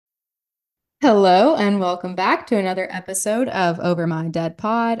Hello and welcome back to another episode of Over My Dead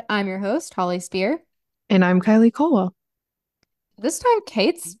Pod. I'm your host, Holly Spear. And I'm Kylie Colwell. This time,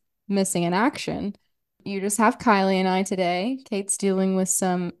 Kate's missing in action. You just have Kylie and I today. Kate's dealing with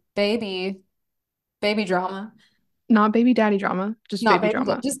some baby drama. Not baby daddy drama, just Not baby baby,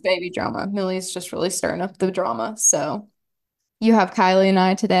 drama. just baby drama. Millie's just really stirring up the drama. So you have Kylie and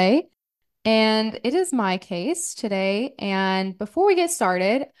I today. And it is my case today. And before we get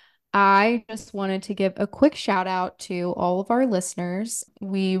started, I just wanted to give a quick shout out to all of our listeners.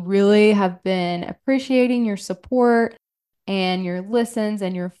 We really have been appreciating your support and your listens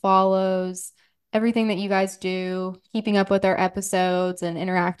and your follows, everything that you guys do, keeping up with our episodes and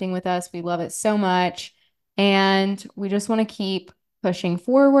interacting with us. We love it so much. And we just want to keep pushing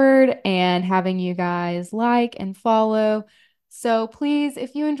forward and having you guys like and follow. So please,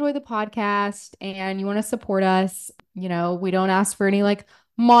 if you enjoy the podcast and you want to support us, we don't ask for any like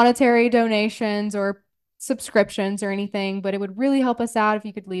monetary donations or subscriptions or anything, but it would really help us out if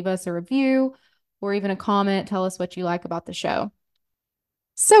you could leave us a review or even a comment, tell us what you like about the show.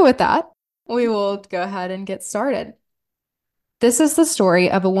 So with that, we will go ahead and get started. This is the story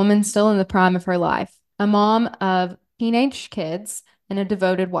of a woman still in the prime of her life, a mom of teenage kids and a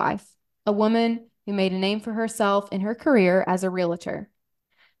devoted wife, a woman who made a name for herself in her career as a realtor,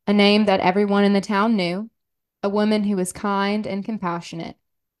 a name that everyone in the town knew, a woman who was kind and compassionate.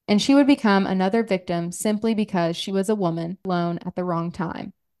 And she would become another victim simply because she was a woman alone at the wrong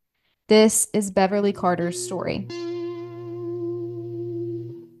time. This is Beverly Carter's story.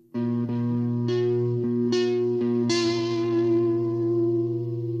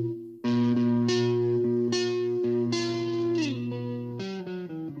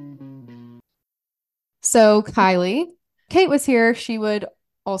 So, Kylie, Kate was here. She would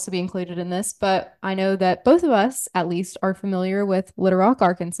also be included in this, but I know that both of us, at least, are familiar with Little Rock,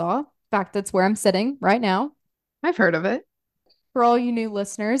 Arkansas. In fact, that's where I'm sitting right now. I've heard of it. For all you new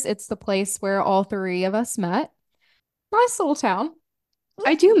listeners, it's the place where all three of us met. Nice little town.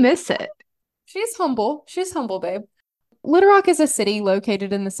 I do miss it. She's humble. She's humble, babe. Little Rock is a city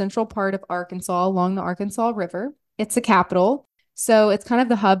located in the central part of Arkansas along the Arkansas River. It's the capital, so it's kind of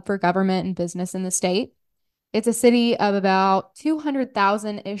the hub for government and business in the state. It's a city of about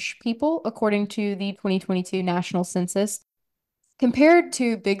 200,000-ish people, according to the 2022 National Census. Compared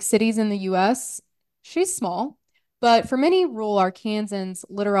to big cities in the US, she's small, but for many rural Arkansans,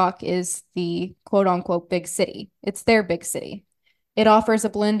 Little Rock is the quote unquote big city. It's their big city. It offers a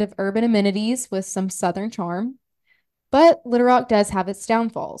blend of urban amenities with some southern charm, but Little Rock does have its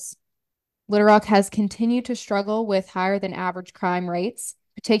downfalls. Little Rock has continued to struggle with higher than average crime rates,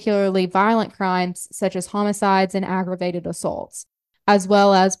 particularly violent crimes such as homicides and aggravated assaults, as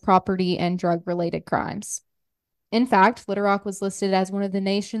well as property and drug related crimes. In fact, Little Rock was listed as one of the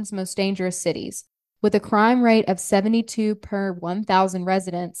nation's most dangerous cities. With a crime rate of 72 per 1,000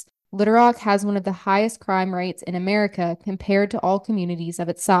 residents, Little Rock has one of the highest crime rates in America compared to all communities of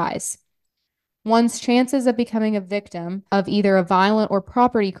its size. One's chances of becoming a victim of either a violent or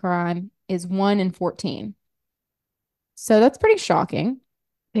property crime is 1 in 14. So that's pretty shocking.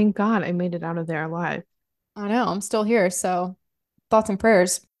 Thank God I made it out of there alive. I know, I'm still here, so thoughts and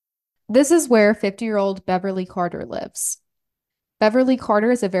prayers. This is where 50-year-old Beverly Carter lives. Beverly Carter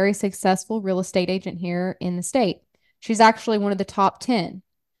is a very successful real estate agent here in the state. She's actually one of the top 10.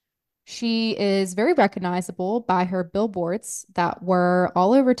 She is very recognizable by her billboards that were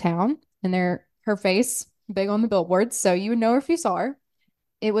all over town, and her face big on the billboards, so you would know her if you saw her.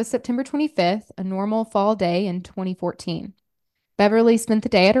 It was September 25th, a normal fall day in 2014. Beverly spent the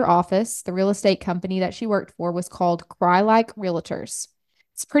day at her office. The real estate company that she worked for was called Cry Like Realtors.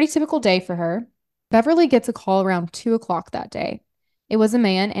 It's a pretty typical day for her. Beverly gets a call around 2 o'clock that day. It was a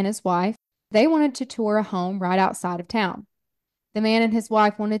man and his wife. They wanted to tour a home right outside of town. The man and his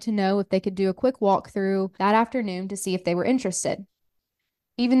wife wanted to know if they could do a quick walkthrough that afternoon to see if they were interested.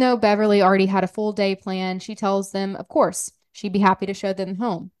 Even though Beverly already had a full day planned, she tells them, of course, she'd be happy to show them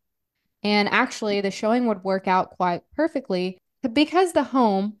home. And actually, the showing would work out quite perfectly because the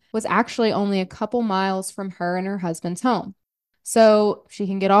home was actually only a couple miles from her and her husband's home. So she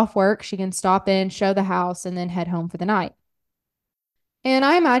can get off work, she can stop in, show the house, and then head home for the night. And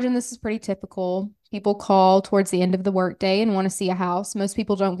I imagine this is pretty typical. People call towards the end of the workday and want to see a house. Most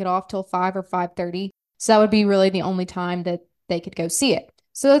people don't get off till 5 or 5:30. So that would be really the only time that they could go see it.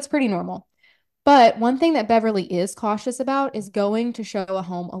 So that's pretty normal. But one thing that Beverly is cautious about is going to show a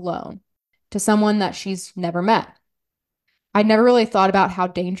home alone to someone that she's never met. I never really thought about how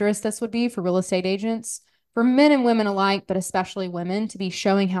dangerous this would be for real estate agents, for men and women alike, but especially women, to be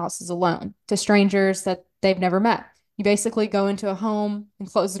showing houses alone to strangers that they've never met. You basically go into a home and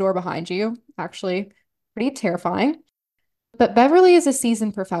close the door behind you. Actually, pretty terrifying. But Beverly is a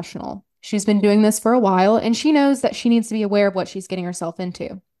seasoned professional. She's been doing this for a while, and she knows that she needs to be aware of what she's getting herself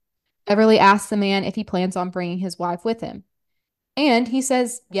into. Beverly asks the man if he plans on bringing his wife with him. And he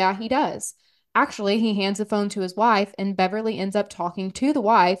says, yeah, he does. Actually, he hands the phone to his wife, and Beverly ends up talking to the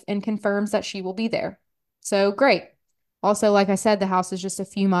wife and confirms that she will be there. So great. Also, like I said, the house is just a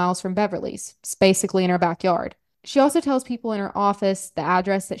few miles from Beverly's. It's basically in her backyard. She also tells people in her office the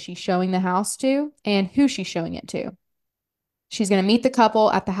address that she's showing the house to and who she's showing it to. She's going to meet the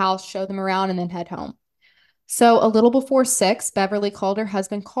couple at the house, show them around, and then head home. So, a little before 6, Beverly called her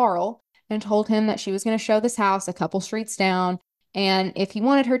husband Carl and told him that she was going to show this house a couple streets down. And if he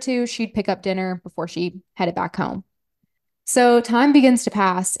wanted her to, she'd pick up dinner before she headed back home. So, time begins to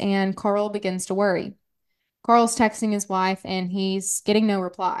pass, and Carl begins to worry. Carl's texting his wife, and he's getting no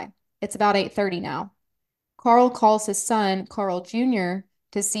reply. It's about 8:30 now. Carl calls his son, Carl Jr.,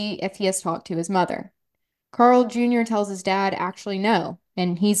 to see if he has talked to his mother. Carl Jr. tells his dad actually no,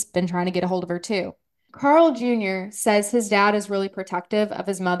 and he's been trying to get a hold of her too. Carl Jr. says his dad is really protective of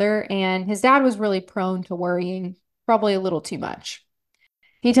his mother, and his dad was really prone to worrying, probably a little too much.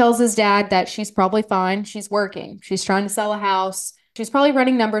 He tells his dad that she's probably fine. She's working. She's trying to sell a house. She's probably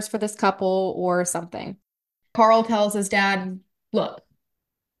running numbers for this couple or something. Carl tells his dad, look,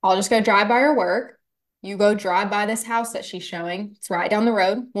 I'll just go drive by her work. You go drive by this house that she's showing. It's right down the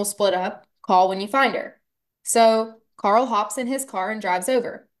road. We'll split up. Call when you find her. So Carl hops in his car and drives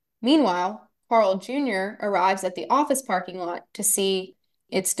over. Meanwhile, Carl Jr. arrives at the office parking lot to see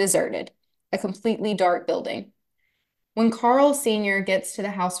it's deserted, a completely dark building. When Carl Sr. gets to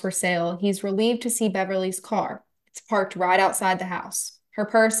the house for sale, he's relieved to see Beverly's car. It's parked right outside the house. Her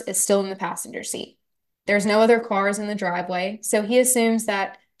purse is still in the passenger seat. There's no other cars in the driveway, so he assumes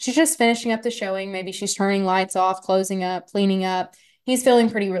that she's just finishing up the showing. Maybe she's turning lights off, closing up, cleaning up. He's feeling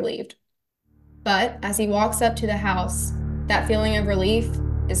pretty relieved. But as he walks up to the house, that feeling of relief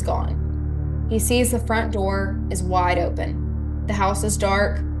is gone. He sees the front door is wide open. The house is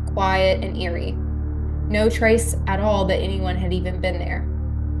dark, quiet, and eerie. No trace at all that anyone had even been there.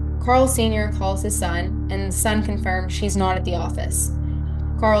 Carl Sr. calls his son, and the son confirms she's not at the office.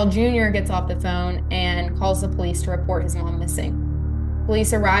 Carl Jr. gets off the phone and calls the police to report his mom missing.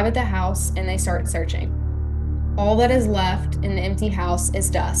 Police arrive at the house and they start searching. All that is left in the empty house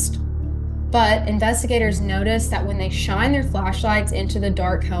is dust. But investigators notice that when they shine their flashlights into the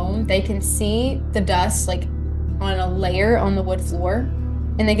dark home, they can see the dust like on a layer on the wood floor,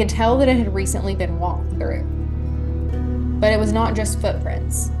 and they could tell that it had recently been walked through. But it was not just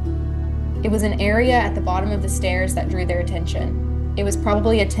footprints. It was an area at the bottom of the stairs that drew their attention. It was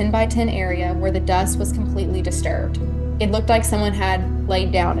probably a 10 by 10 area where the dust was completely disturbed. It looked like someone had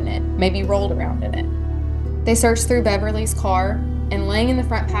laid down in it, maybe rolled around in it. They searched through Beverly's car, and laying in the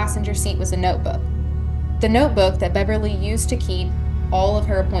front passenger seat was a notebook. The notebook that Beverly used to keep all of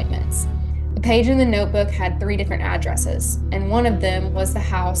her appointments. The page in the notebook had 3 different addresses, and one of them was the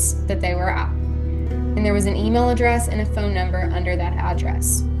house that they were at. And there was an email address and a phone number under that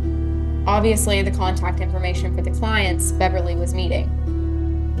address. Obviously, the contact information for the clients Beverly was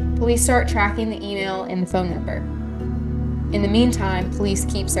meeting. Police start tracking the email and the phone number. In the meantime, police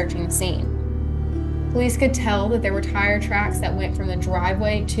keep searching the scene. Police could tell that there were tire tracks that went from the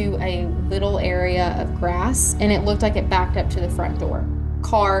driveway to a little area of grass, and it looked like it backed up to the front door.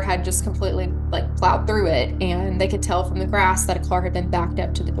 Car had just completely plowed through it, and they could tell from the grass that a car had been backed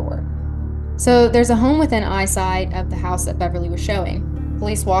up to the door. So there's a home within eyesight of the house that Beverly was showing.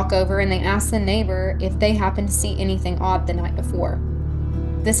 Police walk over and they ask the neighbor if they happened to see anything odd the night before.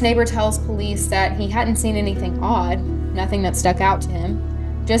 This neighbor tells police that he hadn't seen anything odd, nothing that stuck out to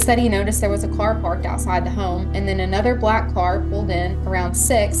him, just that he noticed there was a car parked outside the home, and then another black car pulled in around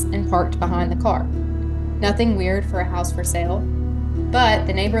 6 and parked behind the car. Nothing weird for a house for sale. But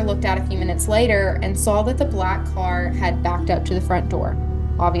the neighbor looked out a few minutes later and saw that the black car had backed up to the front door.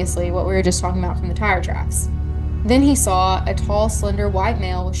 Obviously, what we were just talking about from the tire tracks. Then he saw a tall, slender white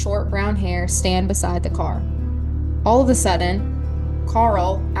male with short brown hair stand beside the car. All of a sudden,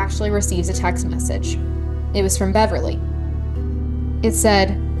 Carl actually receives a text message. It was from Beverly. It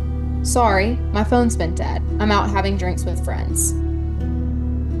said, "Sorry, my phone's been dead. I'm out having drinks with friends."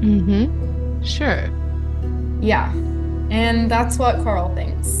 Sure. Yeah, and that's what Carl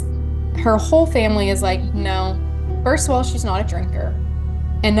thinks. Her whole family is like, no. First of all, she's not a drinker.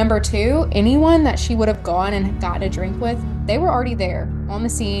 And number 2, anyone that she would have gone and gotten a drink with, they were already there on the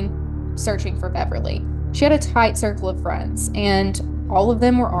scene searching for Beverly. She had a tight circle of friends, and all of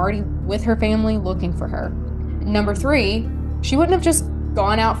them were already with her family looking for her. Number 3, she wouldn't have just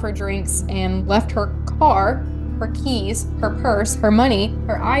gone out for drinks and left her car her keys, her purse, her money,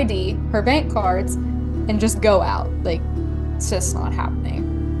 her ID, her bank cards, and just go out. Like, it's just not happening.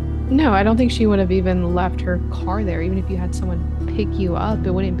 No, I don't think she would have even left her car there. Even if you had someone pick you up,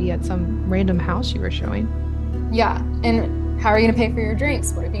 it wouldn't be at some random house you were showing. Yeah, and how are you gonna pay for your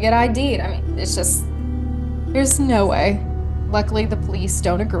drinks? What if you get ID'd? I mean, it's just, there's no way. Luckily, the police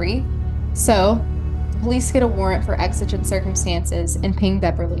don't agree. So, the police get a warrant for exigent circumstances and ping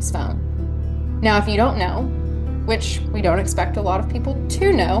Beverly's phone. Now, if you don't know, which we don't expect a lot of people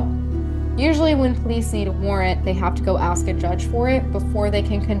to know, usually when police need a warrant, they have to go ask a judge for it before they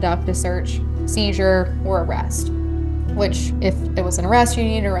can conduct a search, seizure, or arrest. Which, if it was an arrest, you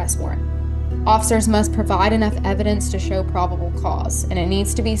need an arrest warrant. Officers must provide enough evidence to show probable cause, and it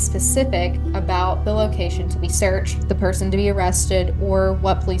needs to be specific about the location to be searched, the person to be arrested, or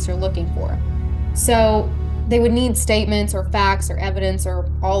what police are looking for. So they would need statements or facts or evidence or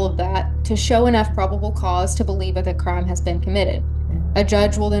all of that to show enough probable cause to believe that the crime has been committed. A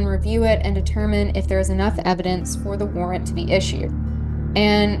judge will then review it and determine if there is enough evidence for the warrant to be issued.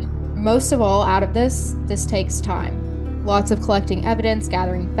 And most of all, out of this takes time. Lots of collecting evidence,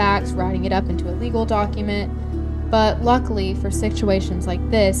 gathering facts, writing it up into a legal document. But luckily, for situations like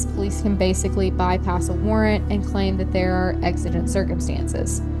this, police can basically bypass a warrant and claim that there are exigent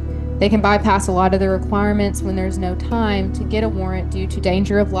circumstances. They can bypass a lot of the requirements when there's no time to get a warrant due to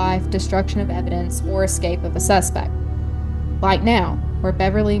danger of life, destruction of evidence, or escape of a suspect. Like now, where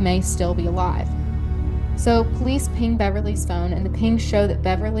Beverly may still be alive. So police ping Beverly's phone, and the pings show that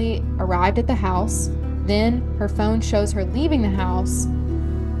Beverly arrived at the house. Then her phone shows her leaving the house.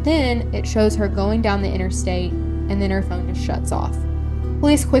 Then it shows her going down the interstate, and then her phone just shuts off.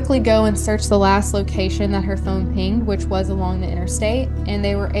 Police quickly go and search the last location that her phone pinged, which was along the interstate, and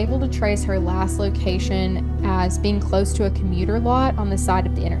they were able to trace her last location as being close to a commuter lot on the side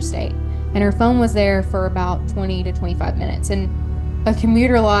of the interstate. And her phone was there for about 20 to 25 minutes. And a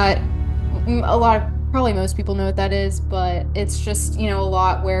commuter lot, probably most people know what that is, but it's just, a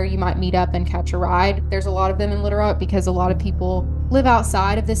lot where you might meet up and catch a ride. There's a lot of them in Little Rock because a lot of people live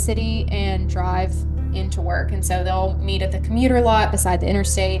outside of the city and drive into work. And so they'll meet at the commuter lot beside the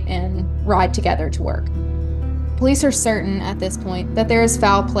interstate and ride together to work. Police are certain at this point that there is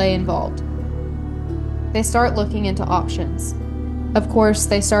foul play involved. They start looking into options. Of course,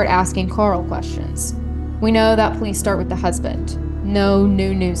 they start asking Carl questions. We know that police start with the husband. No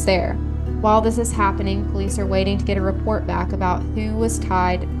new news there. While this is happening, police are waiting to get a report back about who was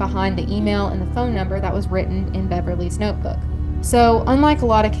tied behind the email and the phone number that was written in Beverly's notebook. So, unlike a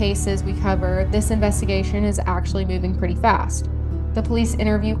lot of cases we cover, this investigation is actually moving pretty fast. The police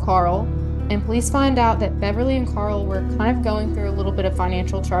interview Carl, and police find out that Beverly and Carl were kind of going through a little bit of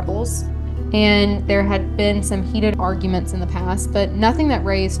financial troubles, and there had been some heated arguments in the past, but nothing that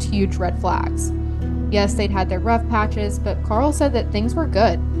raised huge red flags. Yes, they'd had their rough patches, but Carl said that things were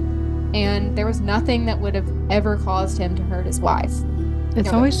good, and there was nothing that would have ever caused him to hurt his wife.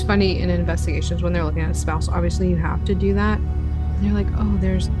 It's always funny in investigations when they're looking at a spouse. Obviously, you have to do that. And they're like, oh,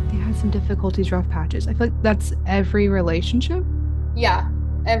 they had some difficulties, rough patches. I feel like that's every relationship. Yeah,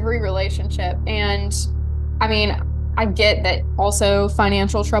 every relationship. And I mean, I get that also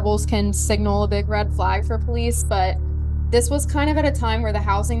financial troubles can signal a big red flag for police, but this was kind of at a time where the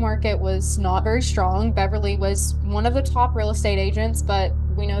housing market was not very strong. Beverly was one of the top real estate agents, but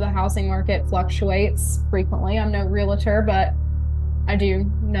we know the housing market fluctuates frequently. I'm no realtor, but I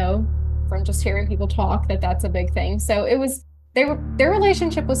do know from just hearing people talk that that's a big thing. So their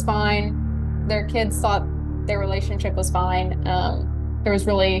relationship was fine. Their kids thought their relationship was fine. There was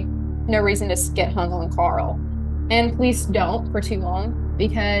really no reason to get hung on Carl. And police don't for too long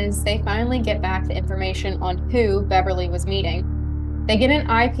because they finally get back the information on who Beverly was meeting. They get an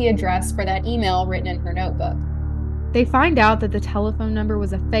IP address for that email written in her notebook. They find out that the telephone number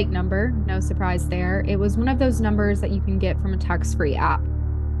was a fake number. No surprise there. It was one of those numbers that you can get from a tax-free app.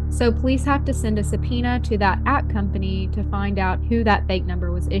 So police have to send a subpoena to that app company to find out who that fake number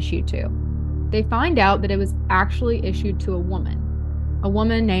was issued to. They find out that it was actually issued to a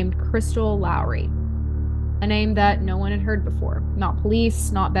woman named Crystal Lowry, a name that no one had heard before. Not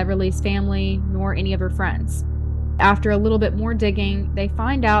police, not Beverly's family, nor any of her friends. After a little bit more digging, they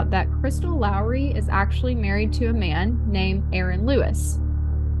find out that Crystal Lowry is actually married to a man named Aaron Lewis.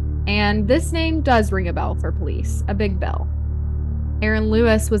 And this name does ring a bell for police, a big bell. Aaron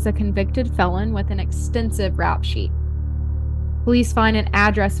Lewis was a convicted felon with an extensive rap sheet. Police find an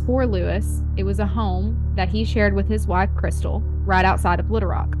address for Lewis. It was a home that he shared with his wife, Crystal, right outside of Little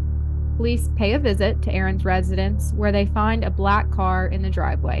Rock. Police pay a visit to Aaron's residence where they find a black car in the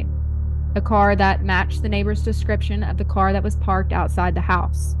driveway, a car that matched the neighbor's description of the car that was parked outside the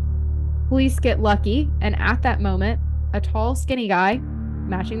house. Police get lucky, and at that moment, a tall, skinny guy,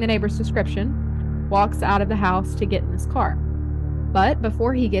 matching the neighbor's description, walks out of the house to get in this car. But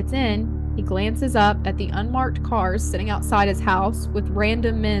before he gets in, he glances up at the unmarked cars sitting outside his house with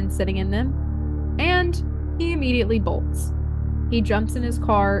random men sitting in them, and he immediately bolts. He jumps in his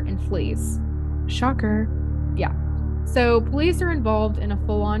car and flees. Shocker. Yeah. So police are involved in a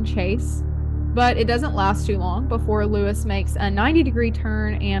full-on chase, but it doesn't last too long before Lewis makes a 90-degree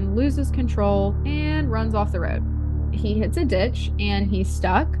turn and loses control and runs off the road. He hits a ditch and he's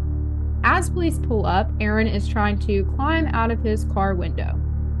stuck. As police pull up, Aaron is trying to climb out of his car window.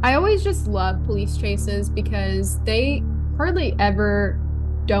 I always just love police chases because they hardly ever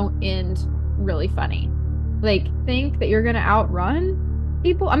don't end really funny. Like, think that you're gonna outrun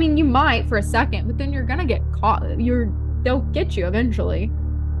people. I mean, you might for a second, but then you're gonna get caught. They'll get you eventually.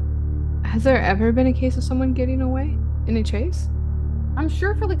 Has there ever been a case of someone getting away in a chase? I'm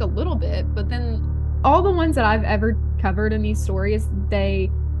sure for like a little bit, but then all the ones that I've ever covered in these stories,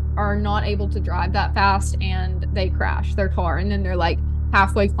 they are not able to drive that fast and they crash their car, and then they're like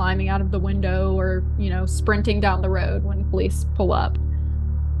halfway climbing out of the window or, sprinting down the road when police pull up.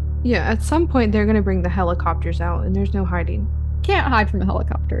 Yeah, at some point they're going to bring the helicopters out and there's no hiding. Can't hide from a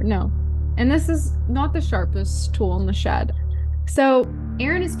helicopter, no. And this is not the sharpest tool in the shed. So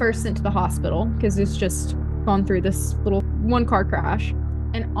Aaron is first sent to the hospital because he's just gone through this little one-car crash.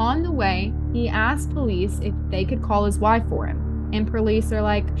 And on the way, he asked police if they could call his wife for him. And police are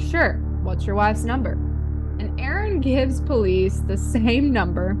like, sure, what's your wife's number? And Aaron gives police the same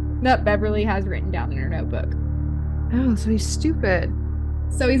number that Beverly has written down in her notebook. Oh, so he's stupid.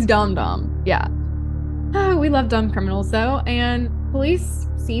 So he's dumb. Yeah. Oh, we love dumb criminals, though. And police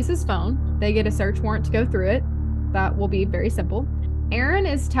seize his phone. They get a search warrant to go through it. That will be very simple. Aaron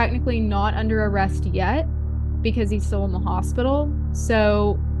is technically not under arrest yet because he's still in the hospital.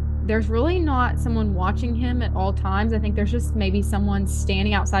 So there's really not someone watching him at all times. I think there's just maybe someone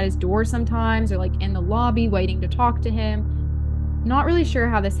standing outside his door sometimes or like in the lobby waiting to talk to him. Not really sure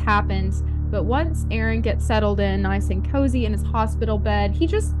how this happens, but once Aaron gets settled in nice and cozy in his hospital bed, he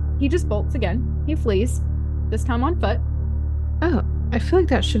just bolts again. He flees, this time on foot. Oh, I feel like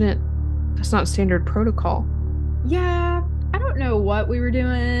that's not standard protocol. Yeah, I don't know what we were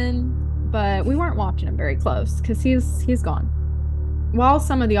doing, but we weren't watching him very close because he's gone. While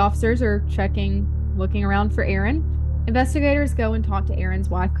some of the officers are looking around for Aaron, investigators go and talk to Aaron's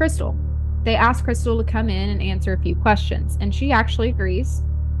wife, Crystal. They ask Crystal to come in and answer a few questions, and she actually agrees.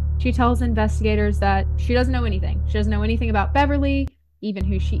 She tells investigators that she doesn't know anything. She doesn't know anything about Beverly, even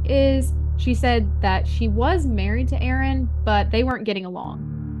who she is. She said that she was married to Aaron, but they weren't getting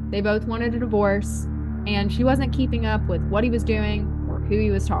along. They both wanted a divorce, and she wasn't keeping up with what he was doing or who he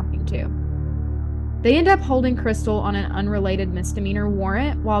was talking to. They end up holding Crystal on an unrelated misdemeanor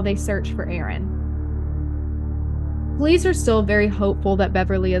warrant while they search for Aaron. Police are still very hopeful that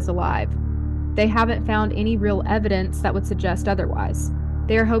Beverly is alive. They haven't found any real evidence that would suggest otherwise.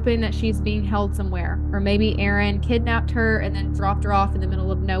 They are hoping that she's being held somewhere, or maybe Aaron kidnapped her and then dropped her off in the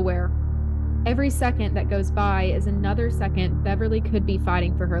middle of nowhere. Every second that goes by is another second Beverly could be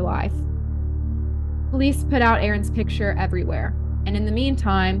fighting for her life. Police put out Aaron's picture everywhere, and in the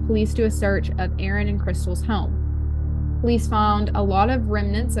meantime, police do a search of Aaron and Crystal's home. Police found a lot of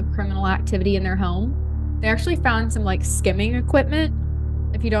remnants of criminal activity in their home. They actually found some skimming equipment.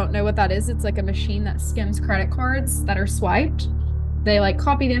 If you don't know what that is, it's like a machine that skims credit cards that are swiped. They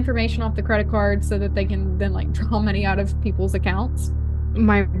copy the information off the credit card so that they can then draw money out of people's accounts.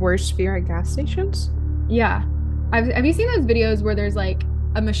 My worst fear at gas stations? Yeah. Have you seen those videos where there's a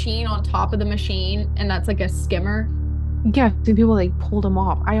machine on top of the machine and that's a skimmer? Yeah, I've seen people pulled them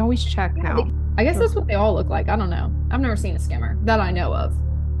off. I always check now. I guess that's what they all look like. I don't know. I've never seen a skimmer that I know of.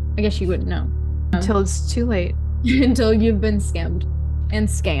 I guess you wouldn't know. Until it's too late. Until you've been skimmed and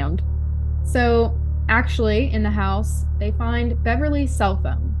scammed. So actually, in the house, they find Beverly's cell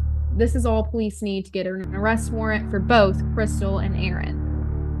phone. This is all police need to get an arrest warrant for both Crystal and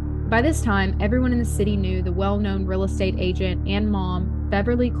Aaron. By this time, everyone in the city knew the well-known real estate agent and mom,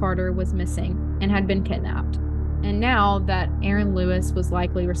 Beverly Carter, was missing and had been kidnapped. And now that Aaron Lewis was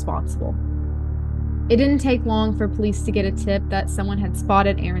likely responsible. It didn't take long for police to get a tip that someone had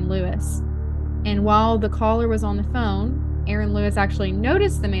spotted Aaron Lewis. And while the caller was on the phone, Aaron Lewis actually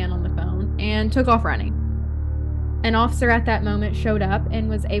noticed the man on the phone and took off running. An officer at that moment showed up and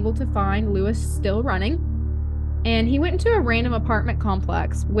was able to find Lewis still running. And he went into a random apartment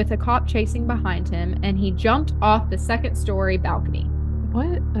complex with a cop chasing behind him, and he jumped off the second-story balcony.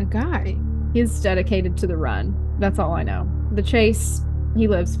 What a guy. He's dedicated to the run. That's all I know. The chase, he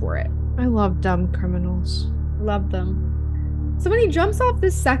lives for it. I love dumb criminals. Love them. So when he jumps off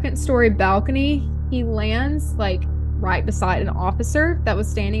this second-story balcony, he lands like right beside an officer that was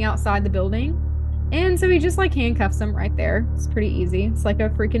standing outside the building. And so he just like handcuffs him right there. It's pretty easy. It's like a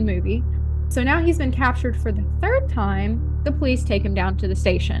freaking movie. So now he's been captured for the third time. The police take him down to the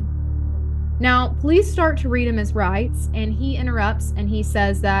station. Now, police start to read him his rights, and he interrupts and he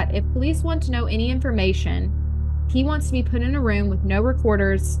says that if police want to know any information, he wants to be put in a room with no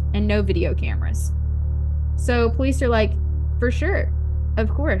recorders and no video cameras. So police are like, for sure, of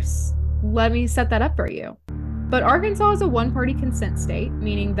course, let me set that up for you. But Arkansas is a one-party consent state,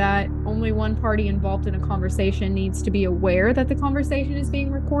 meaning that only one party involved in a conversation needs to be aware that the conversation is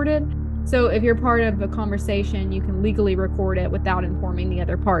being recorded. So if you're part of a conversation, you can legally record it without informing the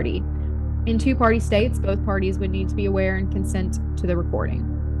other party. In two-party states, both parties would need to be aware and consent to the recording.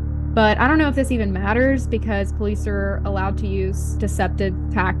 But I don't know if this even matters because police are allowed to use deceptive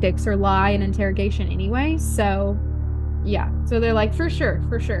tactics or lie in interrogation anyway. So yeah, so they're like, for sure,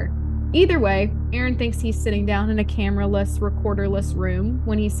 for sure. Either way, Aaron thinks he's sitting down in a cameraless, recorderless room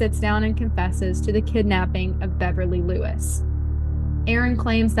when he sits down and confesses to the kidnapping of Beverly Lewis. Aaron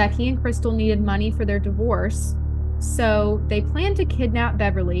claims that he and Crystal needed money for their divorce, so they plan to kidnap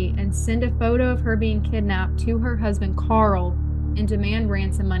Beverly and send a photo of her being kidnapped to her husband Carl and demand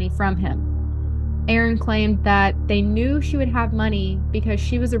ransom money from him. Aaron claimed that they knew she would have money because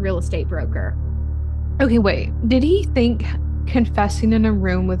she was a real estate broker. Okay, wait. Did he think confessing in a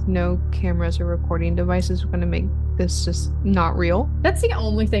room with no cameras or recording devices was going to make this just not real? That's the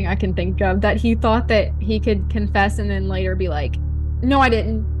only thing I can think of, that he thought that he could confess and then later be like, no, I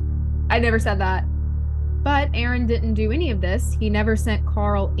didn't. I never said that. But Aaron didn't do any of this. He never sent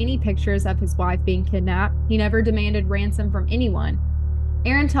Carl any pictures of his wife being kidnapped. He never demanded ransom from anyone.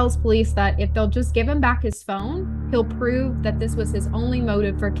 Aaron tells police that if they'll just give him back his phone, he'll prove that this was his only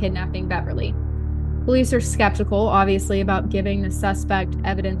motive for kidnapping Beverly. Police are skeptical, obviously, about giving the suspect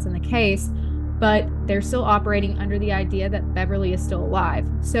evidence in the case, but they're still operating under the idea that Beverly is still alive.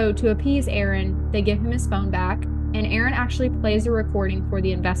 So to appease Aaron, they give him his phone back, and Aaron actually plays a recording for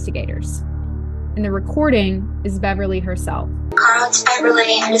the investigators. And the recording is Beverly herself. Carl, it's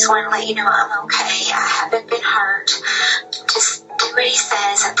Beverly. I just want to let you know I'm okay. I haven't been hurt. Just do what he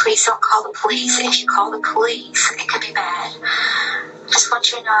says, and please don't call the police. If you call the police, it could be bad. Just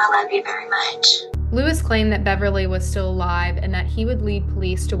want you to know I love you very much. Lewis claimed that Beverly was still alive and that he would lead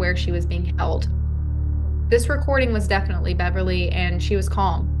police to where she was being held. This recording was definitely Beverly, and she was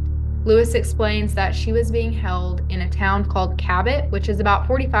calm. Lewis explains that she was being held in a town called Cabot, which is about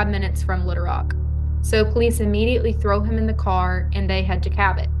 45 minutes from Little Rock. So police immediately throw him in the car and they head to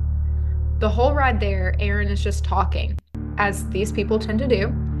Cabot. The whole ride there, Aaron is just talking, as these people tend to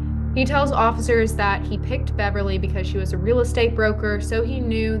do. He tells officers that he picked Beverly because she was a real estate broker, so he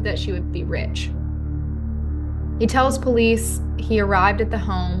knew that she would be rich. He tells police he arrived at the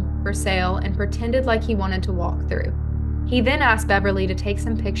home for sale and pretended like he wanted to walk through. He then asked Beverly to take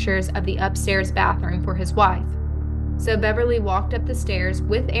some pictures of the upstairs bathroom for his wife. So Beverly walked up the stairs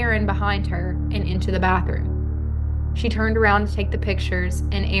with Aaron behind her and into the bathroom. She turned around to take the pictures,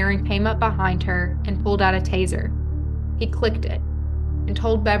 and Aaron came up behind her and pulled out a taser. He clicked it and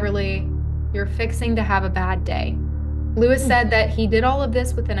told Beverly, "You're fixing to have a bad day." Lewis said that he did all of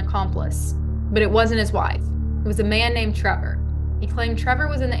this with an accomplice, but it wasn't his wife. It was a man named Trevor. He claimed Trevor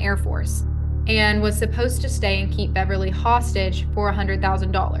was in the Air Force and was supposed to stay and keep Beverly hostage for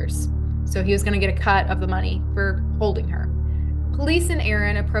 $100,000. So he was going to get a cut of the money for holding her. Police and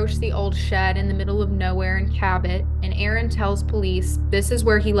Aaron approach the old shed in the middle of nowhere in Cabot, and Aaron tells police this is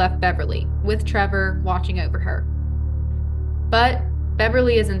where he left Beverly, with Trevor watching over her. But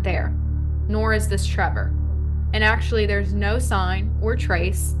Beverly isn't there, nor is this Trevor. And actually, there's no sign or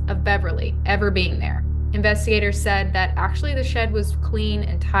trace of Beverly ever being there. Investigators said that actually the shed was clean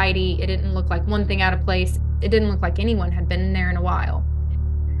and tidy. It didn't look like one thing out of place. It didn't look like anyone had been in there in a while.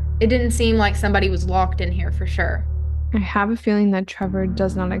 It didn't seem like somebody was locked in here for sure. I have a feeling that Trevor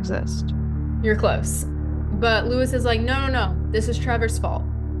does not exist. You're close. But Lewis is like, no, this is Trevor's fault.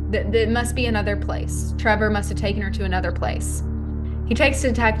 It must be another place. Trevor must have taken her to another place. He takes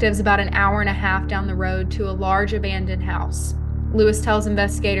detectives about an hour and a half down the road to a large abandoned house. Lewis tells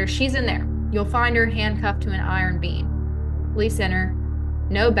investigators she's in there. You'll find her handcuffed to an iron beam. Police enter.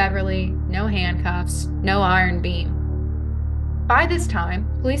 No Beverly, no handcuffs, no iron beam. By this time,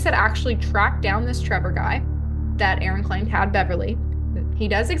 police had actually tracked down this Trevor guy that Aaron claimed had Beverly. He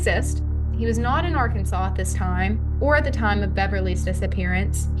does exist. He was not in Arkansas at this time, or at the time of Beverly's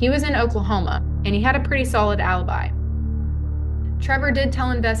disappearance. He was in Oklahoma, and he had a pretty solid alibi. Trevor did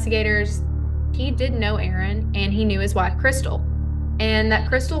tell investigators he did know Aaron, and he knew his wife, Crystal. and that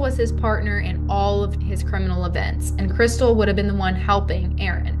Crystal was his partner in all of his criminal events, and Crystal would have been the one helping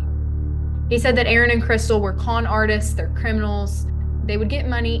Aaron. He said that Aaron and Crystal were con artists, they're criminals. They would get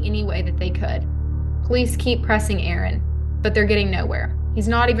money any way that they could. Police keep pressing Aaron, but they're getting nowhere. He's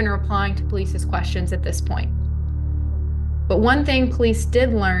not even replying to police's questions at this point. But one thing police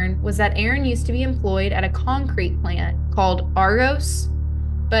did learn was that Aaron used to be employed at a concrete plant called Argos,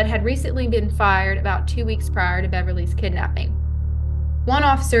 but had recently been fired about 2 weeks prior to Beverly's kidnapping. One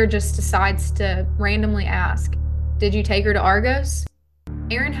officer just decides to randomly ask, "Did you take her to Argos?"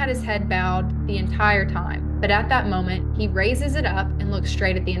 Aaron had his head bowed the entire time, but at that moment, he raises it up and looks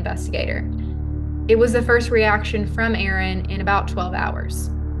straight at the investigator. It was the first reaction from Aaron in about 12 hours.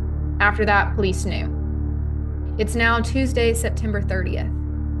 After that, police knew. It's now Tuesday, September 30th.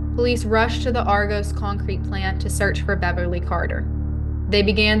 Police rushed to the Argos concrete plant to search for Beverly Carter. They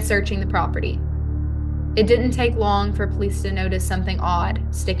began searching the property. It didn't take long for police to notice something odd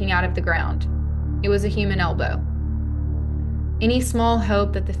sticking out of the ground. It was a human elbow. Any small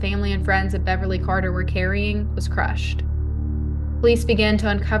hope that the family and friends of Beverly Carter were carrying was crushed. Police began to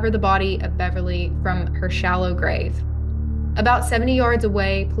uncover the body of Beverly from her shallow grave. About 70 yards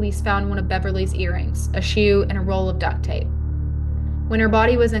away, police found one of Beverly's earrings, a shoe, and a roll of duct tape. When her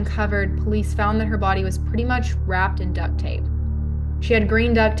body was uncovered, police found that her body was pretty much wrapped in duct tape. She had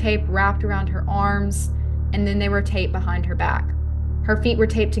green duct tape wrapped around her arms, and then they were taped behind her back. Her feet were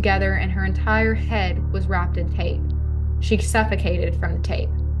taped together, and her entire head was wrapped in tape. She suffocated from the tape.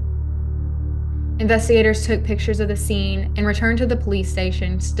 Investigators took pictures of the scene and returned to the police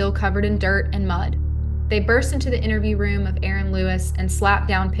station, still covered in dirt and mud. They burst into the interview room of Aaron Lewis and slapped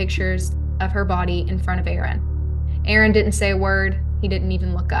down pictures of her body in front of Aaron. Aaron didn't say a word. He didn't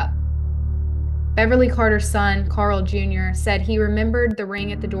even look up. Beverly Carter's son, Carl Jr., said he remembered the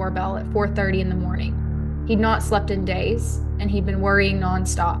ring at the doorbell at 4:30 in the morning. He'd not slept in days, and he'd been worrying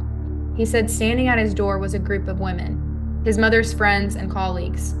nonstop. He said standing at his door was a group of women, his mother's friends and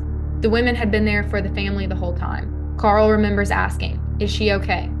colleagues. The women had been there for the family the whole time. Carl remembers asking, "Is she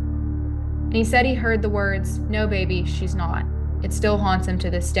okay?" And he said he heard the words, "No, baby, she's not." It still haunts him to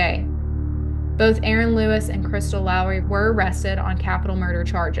this day. Both Aaron Lewis and Crystal Lowry were arrested on capital murder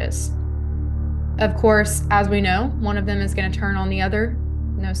charges. Of course, as we know, one of them is going to turn on the other.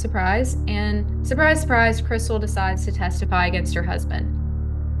 No surprise. And surprise, surprise, Crystal decides to testify against her husband.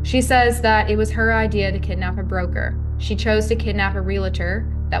 She says that it was her idea to kidnap a broker. She chose to kidnap a realtor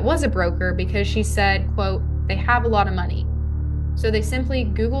that was a broker because she said, quote, "They have a lot of money." So they simply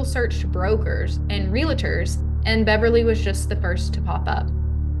Google searched brokers and realtors, and Beverly was just the first to pop up.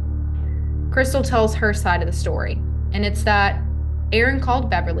 Crystal tells her side of the story, and it's that Aaron called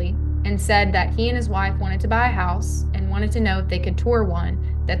Beverly and said that he and his wife wanted to buy a house and wanted to know if they could tour one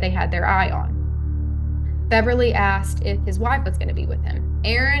that they had their eye on. Beverly asked if his wife was going to be with him.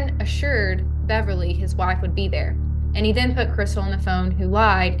 Aaron assured Beverly his wife would be there, and he then put Crystal on the phone, who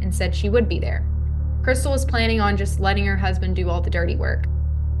lied and said she would be there. Crystal was planning on just letting her husband do all the dirty work.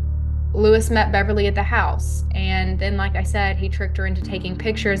 Lewis met Beverly at the house, and then, like I said, he tricked her into taking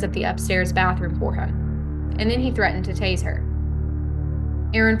pictures of the upstairs bathroom for him, and then he threatened to tase her.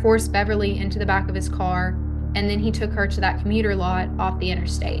 Aaron forced Beverly into the back of his car, and then he took her to that commuter lot off the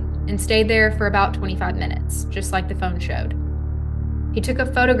interstate and stayed there for about 25 minutes, just like the phone showed. He took a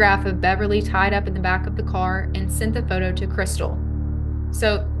photograph of Beverly tied up in the back of the car and sent the photo to Crystal.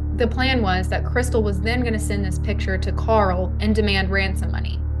 So the plan was that Crystal was then going to send this picture to Carl and demand ransom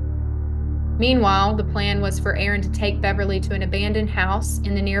money. Meanwhile, the plan was for Aaron to take Beverly to an abandoned house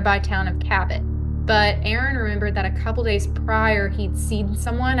in the nearby town of Cabot. But Aaron remembered that a couple days prior he'd seen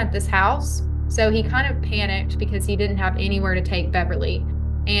someone at this house, so he kind of panicked because he didn't have anywhere to take Beverly,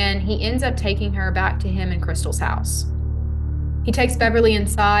 and he ends up taking her back to him and Crystal's house. He takes Beverly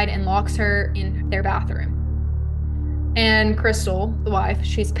inside and locks her in their bathroom. And Crystal, the wife,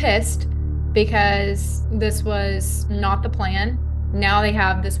 she's pissed because this was not the plan. Now they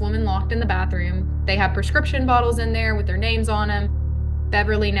have this woman locked in the bathroom. They have prescription bottles in there with their names on them.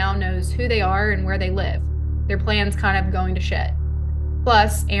 Beverly now knows who they are and where they live. Their plan's kind of going to shit.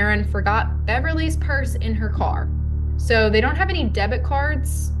 Plus, Aaron forgot Beverly's purse in her car. So they don't have any debit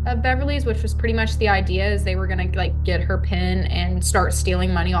cards of Beverly's, which was pretty much the idea, is they were gonna get her PIN and start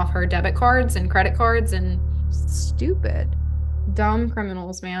stealing money off her debit cards and credit cards. And stupid. Dumb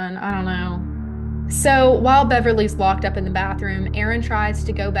criminals, man. I don't know. So while Beverly's locked up in the bathroom, Aaron tries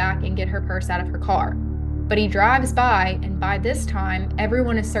to go back and get her purse out of her car. But he drives by, and by this time,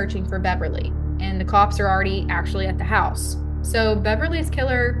 everyone is searching for Beverly, and the cops are already actually at the house. So Beverly's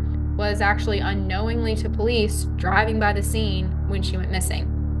killer was actually unknowingly to police driving by the scene when she went missing.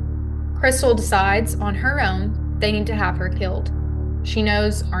 Crystal decides on her own they need to have her killed. She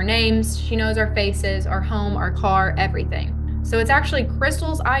knows our names, she knows our faces, our home, our car, everything. So it's actually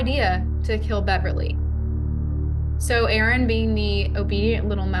Crystal's idea to kill Beverly. So Aaron, being the obedient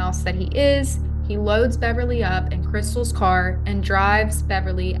little mouse that he is, he loads Beverly up in Crystal's car and drives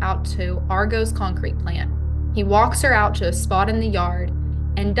Beverly out to Argo's concrete plant. He walks her out to a spot in the yard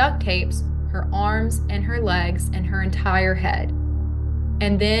and duct tapes her arms and her legs and her entire head.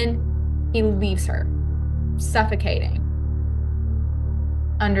 And then he leaves her, suffocating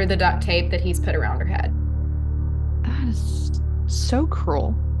under the duct tape that he's put around her head. That is so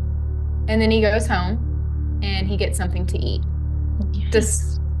cruel. And then he goes home and he gets something to eat. Yes.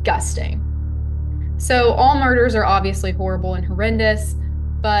 Disgusting. So all murders are obviously horrible and horrendous,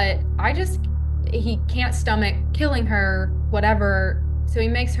 but he can't stomach killing her, whatever. So he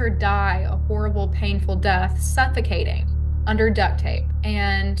makes her die a horrible, painful death, suffocating under duct tape,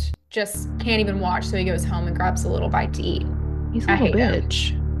 and just can't even watch. So he goes home and grabs a little bite to eat. He's a little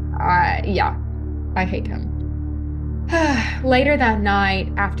bitch. Yeah, I hate him. Later that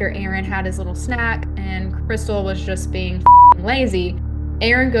night, after Aaron had his little snack and Crystal was just being lazy,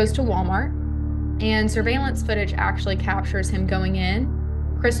 Aaron goes to Walmart, and surveillance footage actually captures him going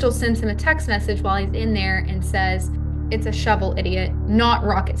in. Crystal sends him a text message while he's in there and says, "It's a shovel, idiot, not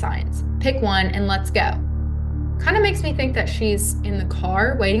rocket science. Pick one and let's go." Kind of makes me think that she's in the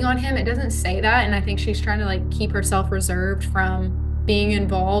car waiting on him. It doesn't say that, and I think she's trying to like keep herself reserved from being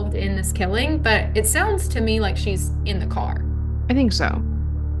involved in this killing, but it sounds to me like she's in the car. I think so.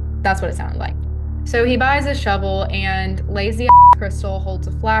 That's what it sounded like. So he buys a shovel, and lazy Crystal holds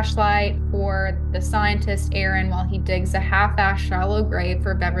a flashlight for the scientist Aaron while he digs a half-assed shallow grave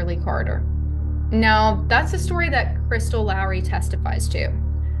for Beverly Carter. Now, that's a story that Crystal Lowry testifies to.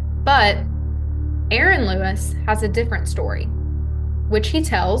 But Aaron Lewis has a different story, which he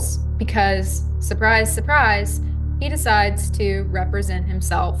tells because, surprise, surprise, he decides to represent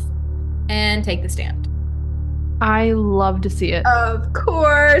himself and take the stand. I love to see it. Of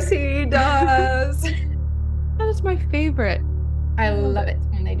course he does. That is my favorite. I love it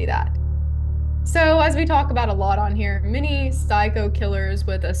when they do that. So, as we talk about a lot on here, many psycho killers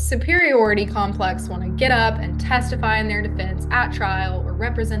with a superiority complex want to get up and testify in their defense at trial or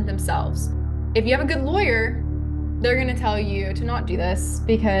represent themselves. If you have a good lawyer, they're going to tell you to not do this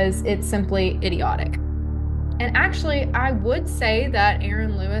because it's simply idiotic. And actually, I would say that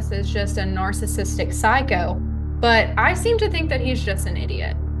Aaron Lewis is just a narcissistic psycho, but I seem to think that he's just an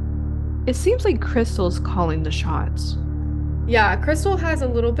idiot. It seems like Crystal's calling the shots. Yeah, Crystal has a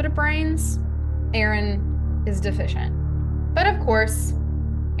little bit of brains. Aaron is deficient. But of course,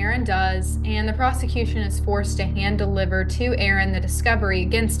 Aaron does, and the prosecution is forced to hand deliver to Aaron the discovery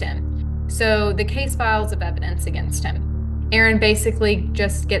against him. So the case files of evidence against him. Aaron basically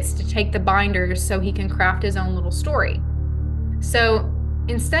just gets to take the binders so he can craft his own little story. So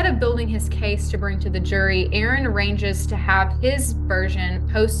instead of building his case to bring to the jury, Aaron arranges to have his version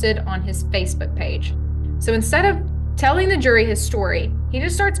posted on his Facebook page. So instead of telling the jury his story, he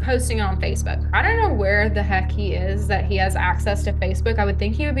just starts posting it on Facebook. I don't know where the heck he is that he has access to Facebook. I would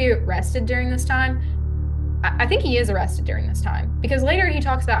think he would be arrested during this time. I think he is arrested during this time because later he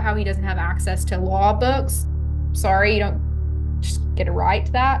talks about how he doesn't have access to law books. Sorry, you don't just get a right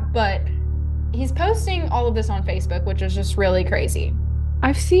to that, but he's posting all of this on Facebook, which is just really crazy.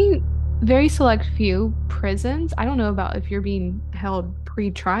 I've seen very select few prisons. I don't know about if you're being held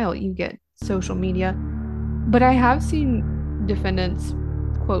pre-trial, you get social media, but I have seen defendants,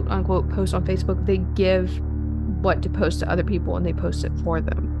 quote unquote, post on Facebook. They give what to post to other people and they post it for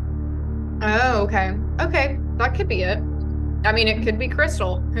them. Oh, okay. Okay, that could be it. I mean, it could be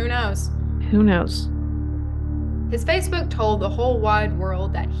Crystal. Who knows? Who knows? His Facebook told the whole wide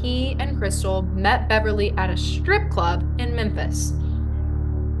world that he and Crystal met Beverly at a strip club in Memphis,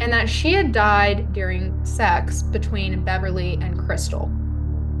 and that she had died during sex between Beverly and Crystal.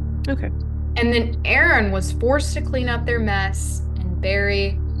 Okay. And then Aaron was forced to clean up their mess and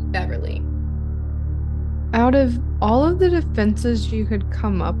bury Beverly. Out of all of the defenses you could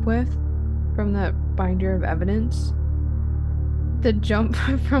come up with from that binder of evidence, the jump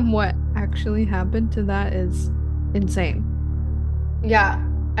from what actually happened to that is insane. Yeah,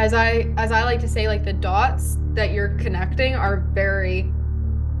 as I like to say, like the dots that you're connecting are very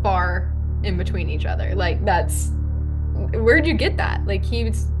far in between each other. Like that's, where'd you get that? Like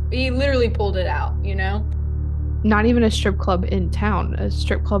he literally pulled it out, you know? Not even a strip club in town, a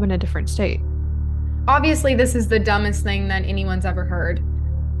strip club in a different state. Obviously, this is the dumbest thing that anyone's ever heard.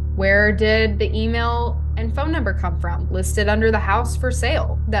 Where did the email and phone number come from, listed under the house for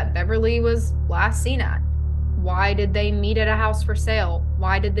sale that Beverly was last seen at? Why did they meet at a house for sale?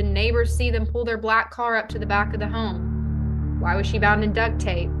 Why did the neighbors see them pull their black car up to the back of the home? Why was she bound in duct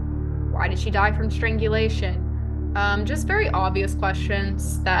tape? Why did she die from strangulation? Just very obvious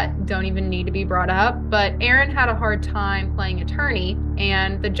questions that don't even need to be brought up. But Aaron had a hard time playing attorney,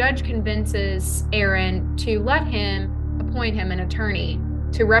 and the judge convinces Aaron to let him appoint him an attorney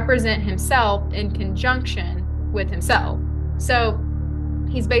to represent himself in conjunction with himself. So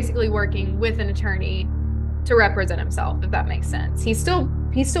he's basically working with an attorney to represent himself, if that makes sense. He still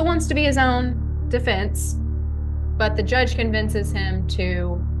wants to be his own defense, but the judge convinces him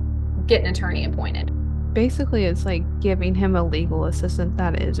to get an attorney appointed. Basically, it's like giving him a legal assistant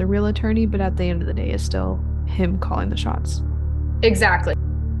that is a real attorney, but at the end of the day, is still him calling the shots. Exactly.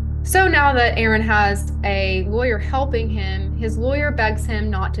 So now that Aaron has a lawyer helping him, his lawyer begs him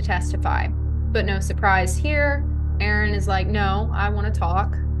not to testify. But no surprise here, Aaron is like, no, I want to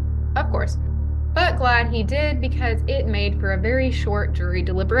talk. Of course. But glad he did, because it made for a very short jury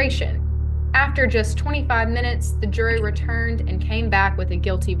deliberation. After just 25 minutes, the jury returned and came back with a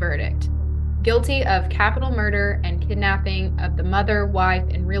guilty verdict. Guilty of capital murder and kidnapping of the mother, wife,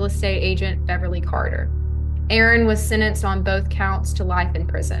 and real estate agent Beverly Carter. Aaron was sentenced on both counts to life in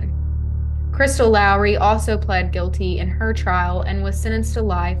prison. Crystal Lowry also pled guilty in her trial and was sentenced to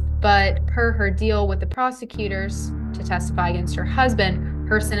life, but per her deal with the prosecutors to testify against her husband,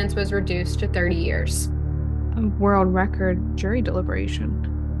 her sentence was reduced to 30 years. A world record jury deliberation.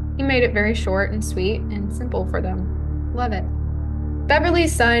 He made it very short and sweet and simple for them. Love it.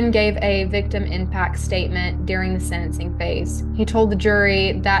 Beverly's son gave a victim impact statement during the sentencing phase. He told the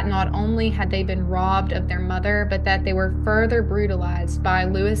jury that not only had they been robbed of their mother, but that they were further brutalized by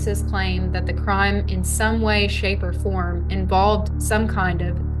Lewis's claim that the crime in some way, shape, or form involved some kind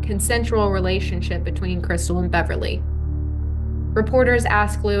of consensual relationship between Crystal and Beverly. Reporters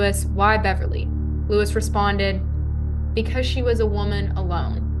asked Lewis, why Beverly? Lewis responded, because she was a woman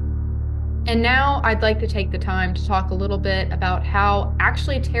alone. And now I'd like to take the time to talk a little bit about how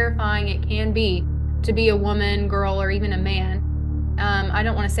actually terrifying it can be to be a woman, girl, or even a man. I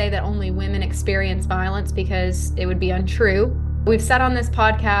don't want to say that only women experience violence, because it would be untrue. We've sat on this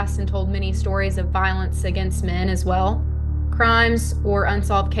podcast and told many stories of violence against men as well. Crimes or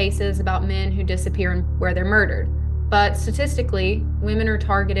unsolved cases about men who disappear and where they're murdered. But statistically, women are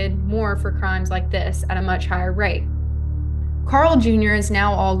targeted more for crimes like this at a much higher rate. Carl Jr. is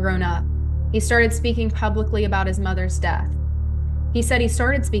now all grown up. He started speaking publicly about his mother's death. He said he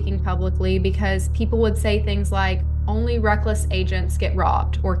started speaking publicly because people would say things like, only reckless agents get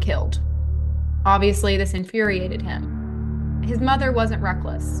robbed or killed. Obviously, this infuriated him. His mother wasn't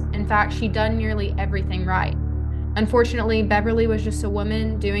reckless. In fact, she'd done nearly everything right. Unfortunately, Beverly was just a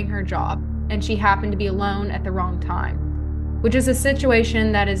woman doing her job, and she happened to be alone at the wrong time, which is a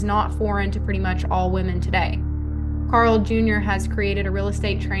situation that is not foreign to pretty much all women today. Carl Jr. has created a real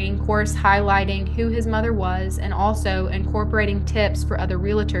estate training course highlighting who his mother was and also incorporating tips for other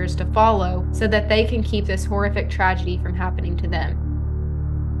realtors to follow so that they can keep this horrific tragedy from happening to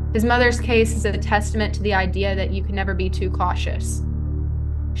them. His mother's case is a testament to the idea that you can never be too cautious.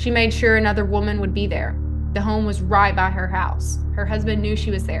 She made sure another woman would be there. The home was right by her house. Her husband knew she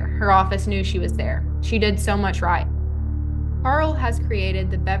was there. Her office knew she was there. She did so much right. Carl has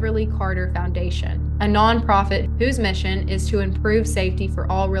created the Beverly Carter Foundation, a nonprofit whose mission is to improve safety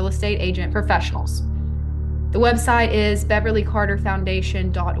for all real estate agent professionals. The website is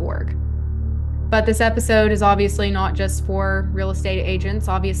beverlycarterfoundation.org. But this episode is obviously not just for real estate agents.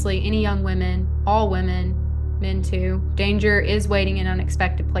 Obviously, any young women, all women, men too, danger is waiting in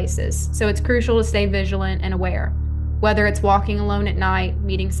unexpected places. So it's crucial to stay vigilant and aware, whether it's walking alone at night,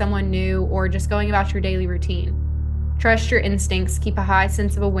 meeting someone new, or just going about your daily routine. Trust your instincts, keep a high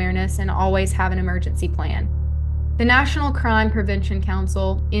sense of awareness, and always have an emergency plan. The National Crime Prevention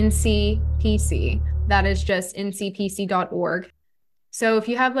Council, NCPC, that is just ncpc.org. So if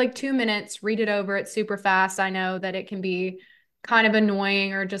you have like 2 minutes, read it over. It's super fast. I know that it can be kind of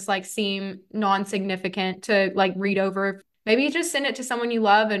annoying or just like seem non-significant to like read over. Maybe just send it to someone you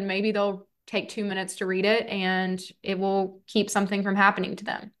love and maybe they'll take 2 minutes to read it and it will keep something from happening to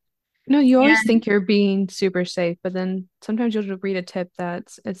them. No, you always And think you're being super safe, but then sometimes you'll just read a tip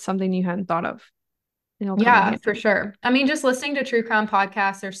it's something you hadn't thought of. And it'll come in yeah, handy. for sure. I mean, just listening to true crime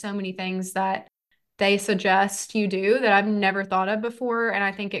podcasts, there's so many things that they suggest you do that I've never thought of before. And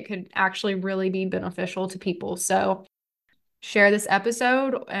I think it could actually really be beneficial to people. So share this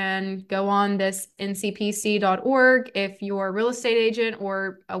episode and go on this ncpc.org. If you're a real estate agent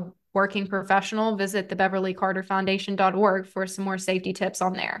or a working professional, visit the beverlycarterfoundation.org for some more safety tips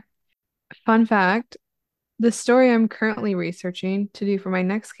on there. Fun fact, the story I'm currently researching to do for my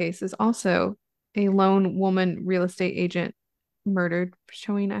next case is also a lone woman real estate agent murdered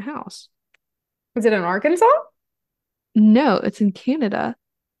showing a house. Is it in Arkansas? No, it's in Canada.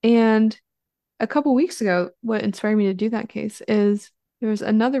 And a couple weeks ago, what inspired me to do that case is there was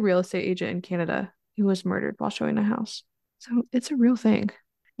another real estate agent in Canada who was murdered while showing a house. So it's a real thing.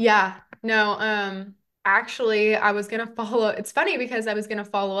 Yeah, no, actually, I was gonna follow. It's funny because I was gonna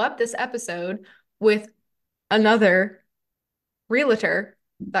follow up this episode with another realtor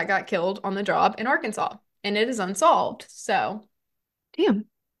that got killed on the job in Arkansas, and it is unsolved. So, Damn.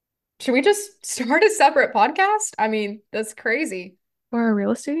 should we just start a separate podcast? I mean, that's crazy. For our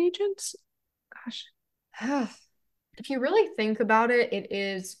real estate agents? Gosh. If you really think about it, it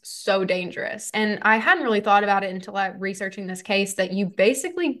is so dangerous. And I hadn't really thought about it until I researching this case that you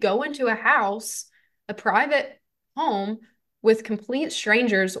basically go into a house, a private home with complete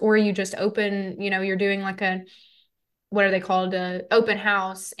strangers, or you just open, you're doing like a, what are they called? A open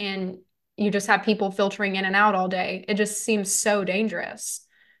house, and you just have people filtering in and out all day. It just seems so dangerous.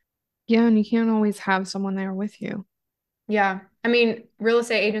 Yeah, and you can't always have someone there with you. Yeah. I mean, real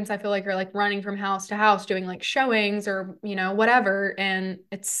estate agents, I feel like are like running from house to house doing like showings or, whatever. And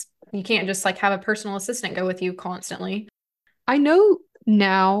you can't just like have a personal assistant go with you constantly. I know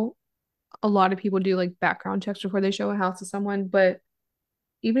now a lot of people do like background checks before they show a house to someone, but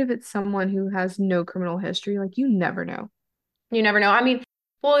even if it's someone who has no criminal history, like you never know. You never know. I mean,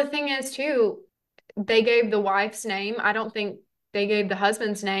 well, the thing is too, they gave the wife's name. I don't think they gave the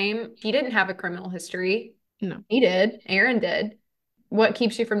husband's name. He didn't have a criminal history. No. He did. Aaron did. What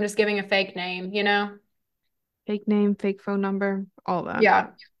keeps you from just giving a fake name? Fake name, fake phone number, all that. Yeah.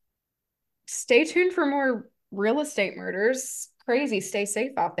 Stay tuned for more real estate murders. Crazy. Stay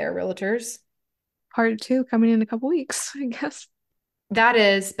safe out there, realtors. Part two coming in a couple weeks, I guess. That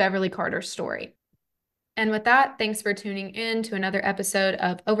is Beverly Carter's story. And with that, thanks for tuning in to another episode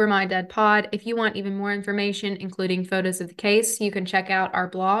of Over My Dead Pod. If you want even more information, including photos of the case, you can check out our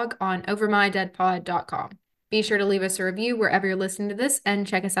blog on overmydeadpod.com. Be sure to leave us a review wherever you're listening to this and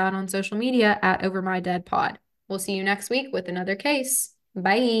check us out on social media at Over My Dead Pod. We'll see you next week with another case.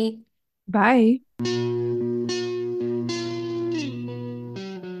 Bye. Bye.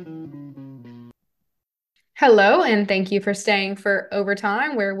 Hello, and thank you for staying for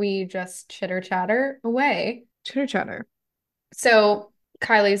overtime where we just chitter chatter away. Chitter chatter. So,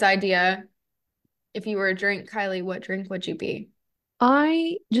 Kylie's idea, if you were a drink, Kylie, what drink would you be?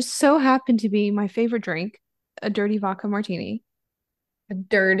 I just so happen to be my favorite drink, a dirty vodka martini. A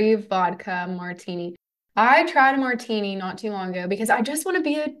dirty vodka martini. I tried a martini not too long ago because I just want to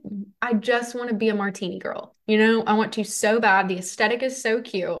be a martini girl. I want to so bad. The aesthetic is so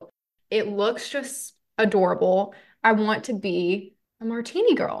cute. It looks just adorable. I want to be a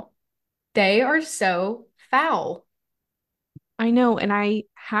martini girl. They are so foul. I know, and I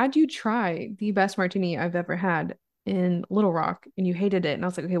had you try the best martini I've ever had in Little Rock, and you hated it. And I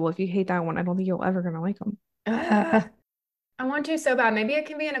was like, okay, well, if you hate that one, I don't think you're ever gonna like them. Ugh. I want to so bad. Maybe it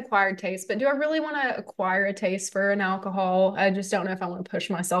can be an acquired taste, but do I really want to acquire a taste for an alcohol? I just don't know if I want to push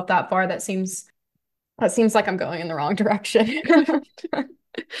myself that far. That seems like I'm going in the wrong direction.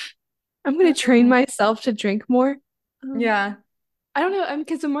 I'm gonna train myself to drink more. Um, Yeah. I don't know,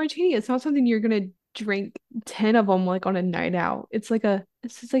 because a martini, it's not something you're gonna drink 10 of them like on a night out. It's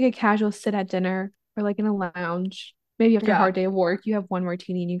just like a casual sit at dinner or like in a lounge. Maybe after a Yeah. hard day of work, you have one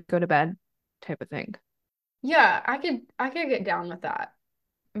martini and you go to bed type of thing. Yeah, I could get down with that.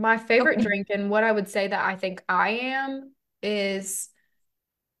 My favorite Okay. drink and what I would say that I think I am is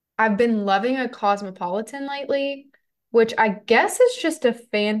I've been loving a Cosmopolitan lately, which I guess is just a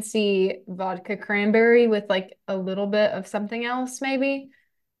fancy vodka cranberry with like a little bit of something else, maybe.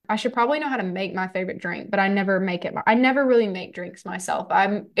 I should probably know how to make my favorite drink, but I never make it. I never really make drinks myself.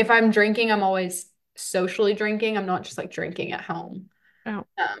 If I'm drinking, I'm always socially drinking. I'm not just like drinking at home. Oh,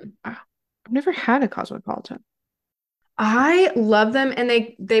 Um, wow. I've never had a Cosmopolitan. I love them, and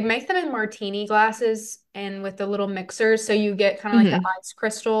they make them in martini glasses and with the little mixers, so you get kind of like the Hmm. ice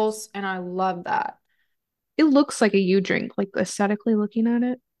crystals, and I love that. It looks like a you drink, like aesthetically looking at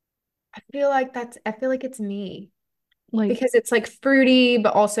it. I feel like it's me Like because it's like fruity,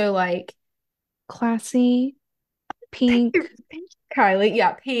 but also like classy, thank you, pink. thank you, Kylie.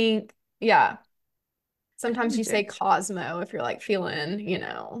 Yeah, pink. Yeah. I'm Sometimes a you say dick. Cosmo if you're like feeling,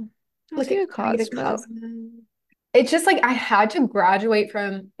 I'll look say at a can I get a Cosmo. Cosmo? It's just like I had to graduate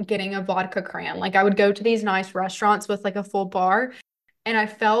from getting a vodka cran. Like I would go to these nice restaurants with like a full bar, and I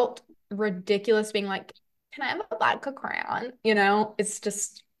felt ridiculous being like, "Can I have a vodka cran?" It's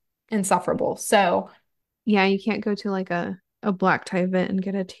just insufferable. So Yeah, you can't go to like a black tie event and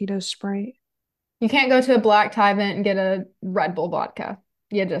get a Tito Sprite. you can't go to a black tie event and get a Red Bull vodka.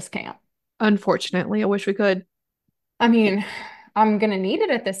 You just can't. Unfortunately, I wish we could. I mean, I'm gonna need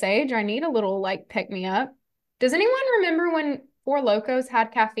it at this age. I need a little like pick me up. Does anyone remember when Four Locos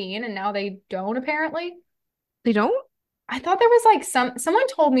had caffeine and now they don't apparently? They don't? I thought there was like someone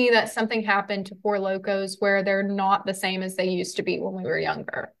told me that something happened to Four Locos where they're not the same as they used to be when we were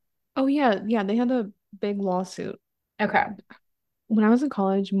younger. Oh yeah, yeah, they had a big lawsuit. Okay. When I was in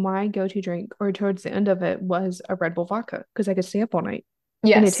college, my go-to drink, or towards the end of it, was a Red Bull vodka because I could stay up all night. And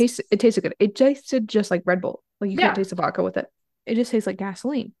Yes. it tasted good. It tasted just like Red Bull. Like you couldn't Yeah. taste the vodka with it. It just tastes like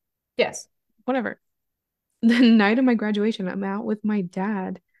gasoline. Yes. Whatever. The night of my graduation, I'm out with my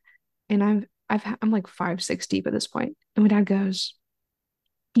dad, and I'm like 5, 6 deep at this point. And my dad goes,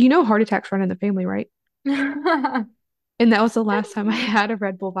 "You know heart attacks run in the family, right?" And that was the last time I had a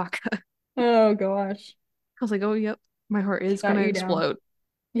Red Bull vodka. Oh gosh. I was like, "Oh, yep, my heart is Shut gonna you down. explode."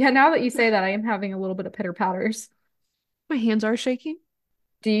 Yeah, now that you say that, I am having a little bit of pitter patters. My hands are shaking.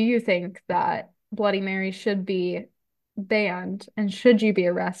 Do you think that Bloody Mary should be banned and should you be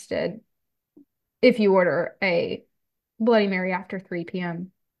arrested if you order a Bloody Mary after 3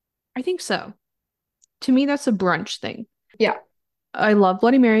 p.m.? I think so. To me, that's a brunch thing. Yeah. I love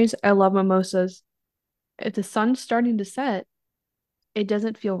Bloody Marys. I love mimosas. If the sun's starting to set, it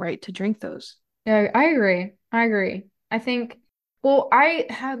doesn't feel right to drink those. Yeah, I agree. I agree. I think, well, I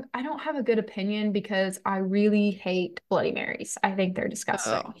don't have a good opinion because I really hate Bloody Marys. I think they're Oh,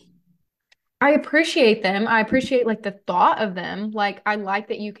 disgusting. I appreciate them. I appreciate like the thought of them. Like I like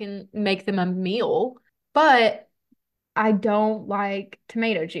that you can make them a meal, but I don't like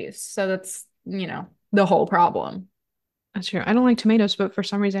tomato juice. So that's, the whole problem. that's true. I don't like tomatoes, but for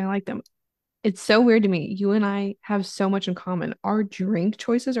some reason I like them. It's so weird to me. You and I have so much in common. Our drink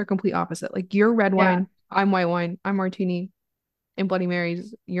choices are complete opposite. Like you're red Yeah, wine, I'm white wine, I'm martini, and Bloody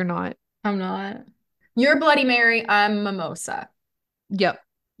Marys, you're not. I'm not. You're Bloody Mary, I'm mimosa. Yep.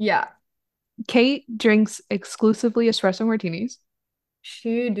 Yeah, Kate drinks exclusively espresso martinis.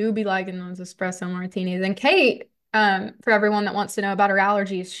 she do be liking those espresso martinis. And Kate, for everyone that wants to know about her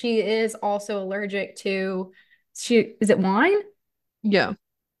allergies, she is also allergic to, is it wine? Yeah,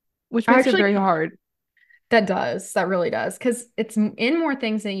 which I makes it actually very hard. That really does, because it's in more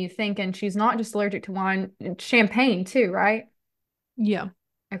things than you think, and she's not just allergic to wine, champagne too, right? Yeah.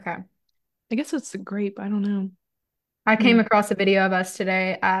 Okay. I guess it's the grape. I don't know. I Hmm. came across a video of us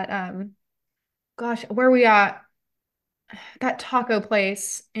today at gosh, where we at? That taco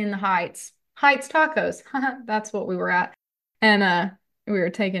place in the Heights. Heights Tacos. That's what we were at. And we were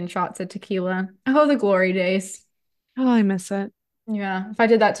taking shots of tequila. Oh, the glory days. Oh, I miss it. Yeah. If I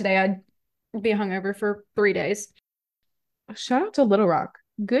did that today, I'd be hungover for 3 days. Shout out to Little Rock.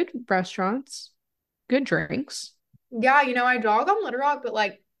 Good restaurants, good drinks. Yeah, I dog on Little Rock, but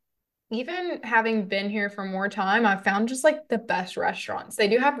like even having been here for more time, I've found just like the best restaurants. They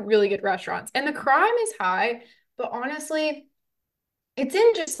do have really good restaurants, and the crime is high, but honestly, it's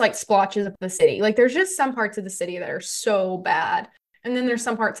in just like splotches of the city. Like there's just some parts of the city that are so bad, and then there's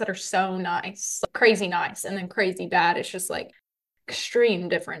some parts that are so nice, like crazy nice, and then crazy bad. It's just like extreme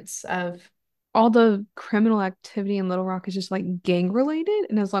difference of All the criminal activity in Little Rock is just like gang related.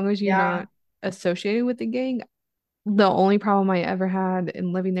 And as long as you're yeah. not associated with the gang, the only problem I ever had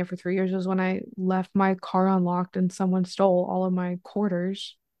in living there for 3 years was when I left my car unlocked and someone stole all of my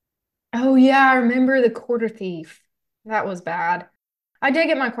quarters. Oh yeah, I remember the quarter thief. That was bad. I did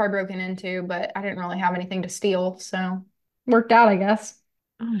get my car broken into, but I didn't really have anything to steal, so worked out, I guess.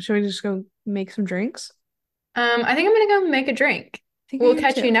 Oh, should we just go make some drinks? I think I'm gonna go make a drink. I think I We'll am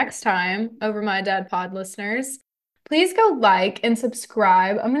catch you too. next time over my Dad Pod listeners. Please go like and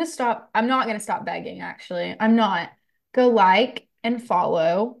subscribe. I'm not gonna stop begging, actually. I'm not. Go like and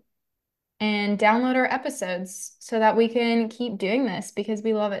follow and download our episodes so that we can keep doing this because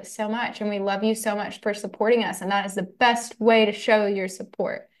we love it so much and we love you so much for supporting us. And that is the best way to show your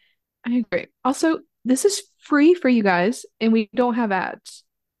support. I agree. Also, this is free for you guys and we don't have ads.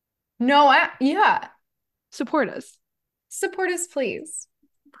 No, yeah. Support us, Support us, please.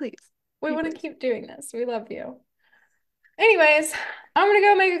 please. We Pretty want to please. keep doing this. We love you. Anyways, I'm gonna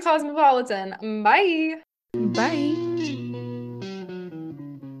go make a cosmopolitan. Bye. Bye.